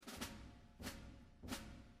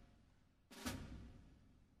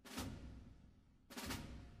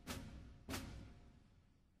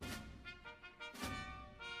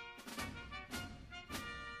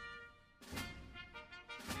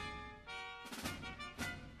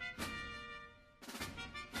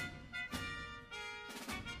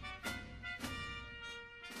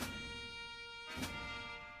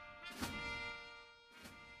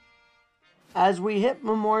As we hit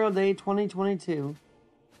Memorial Day 2022,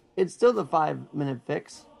 it's still the 5-minute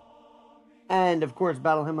fix. And of course,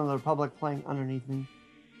 Battle Hymn of the Republic playing underneath me.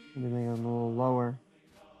 Maybe make it a little lower.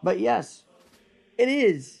 But yes, it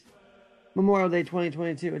is Memorial Day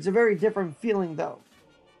 2022. It's a very different feeling though.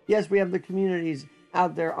 Yes, we have the communities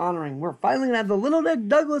out there honoring. We're finally going to have the Little Neck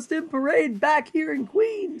Douglaston Parade back here in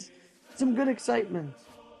Queens. Some good excitement.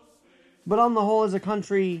 But on the whole, as a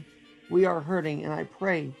country, we are hurting. And I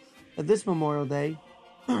pray that this Memorial Day,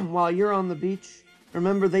 while you're on the beach,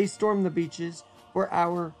 remember they stormed the beaches for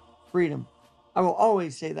our freedom. I will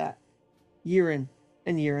always say that, year in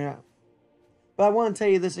and year out. But I want to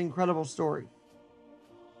tell you this incredible story.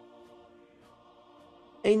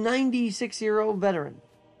 A 96-year-old veteran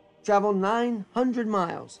traveled 900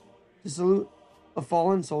 miles to salute a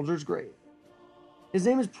fallen soldier's grave. His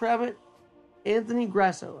name is Private Anthony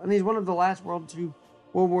Grasso, and he's one of the last World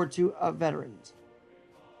War II veterans.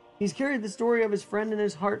 He's carried the story of his friend in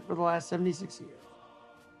his heart for the last 76 years.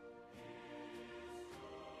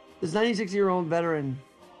 This 96-year-old veteran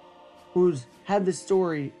who's had this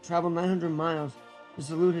story traveled 900 miles to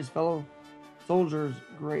salute his fellow soldier's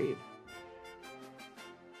grave.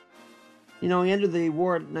 You know, he entered the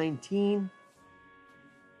war at 19.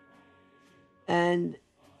 And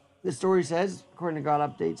the story says, according to God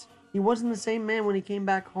Updates, he wasn't the same man when he came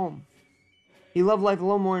back home. He loved life a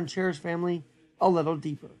little more and cherished family a little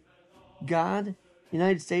deeper. God, the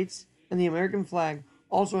United States, and the American flag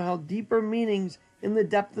also held deeper meanings in the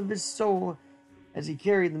depth of his soul as he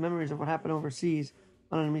carried the memories of what happened overseas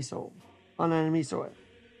on enemy soil.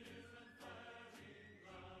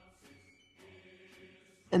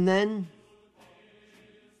 And then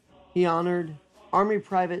he honored Army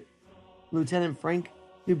Private Lieutenant Frank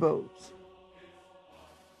DuBose.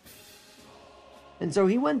 And so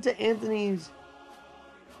he went to Anthony's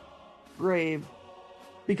grave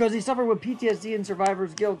because he suffered with PTSD and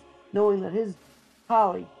survivor's guilt, knowing that his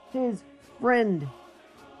colleague, his friend,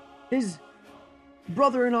 his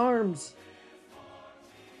brother in arms,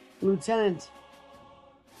 Lieutenant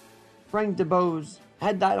Frank DuBose,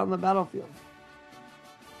 had died on the battlefield.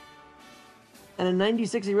 And in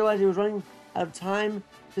 96, he realized he was running out of time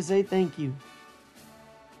to say thank you.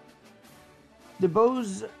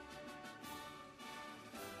 DuBose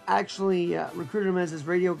actually recruited him as his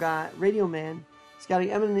radio man, scouting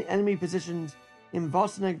enemy positions in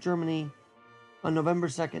Vossneck, Germany on November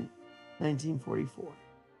 2nd, 1944.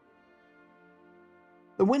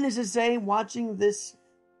 The witnesses say watching this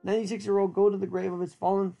 96-year-old go to the grave of his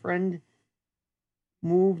fallen friend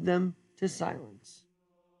moved them to silence.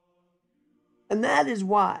 And that is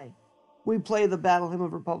why we play the Battle Hymn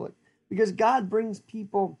of Republic. Because God brings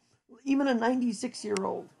people, even a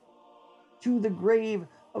 96-year-old, to the grave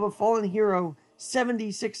of a fallen hero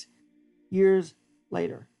 76 years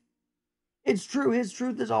later. It's true, his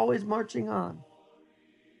truth is always marching on.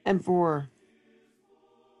 And for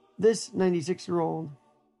this 96-year-old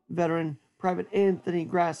veteran, Private Anthony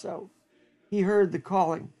Grasso, he heard the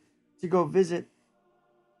calling to go visit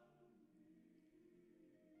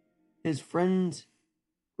his friend's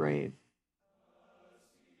grave.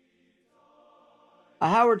 A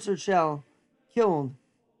howitzer shell killed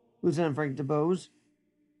Lieutenant Frank DuBose,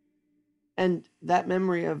 and that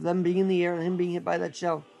memory of them being in the air and him being hit by that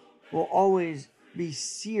shell will always be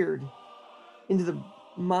seared into the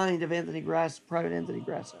mind of Private Anthony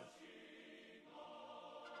Grasso.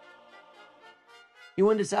 He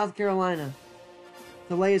went to South Carolina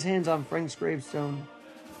to lay his hands on Frank's gravestone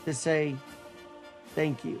to say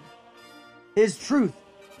thank you. His truth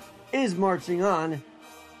is marching on.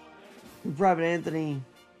 Private Anthony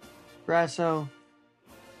Grasso.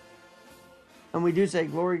 And we do say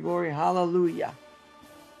glory, glory, hallelujah.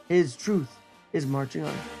 His truth is marching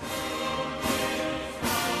on.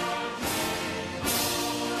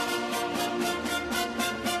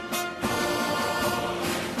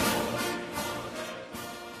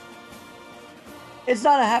 It's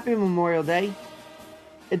not a happy Memorial Day.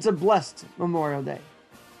 It's a blessed Memorial Day.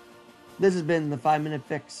 This has been the 5-Minute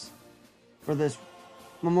Fix for this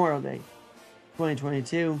Memorial Day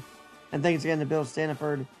 2022. And thanks again to Bill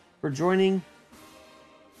Staniford for joining.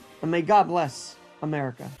 And may God bless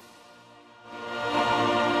America.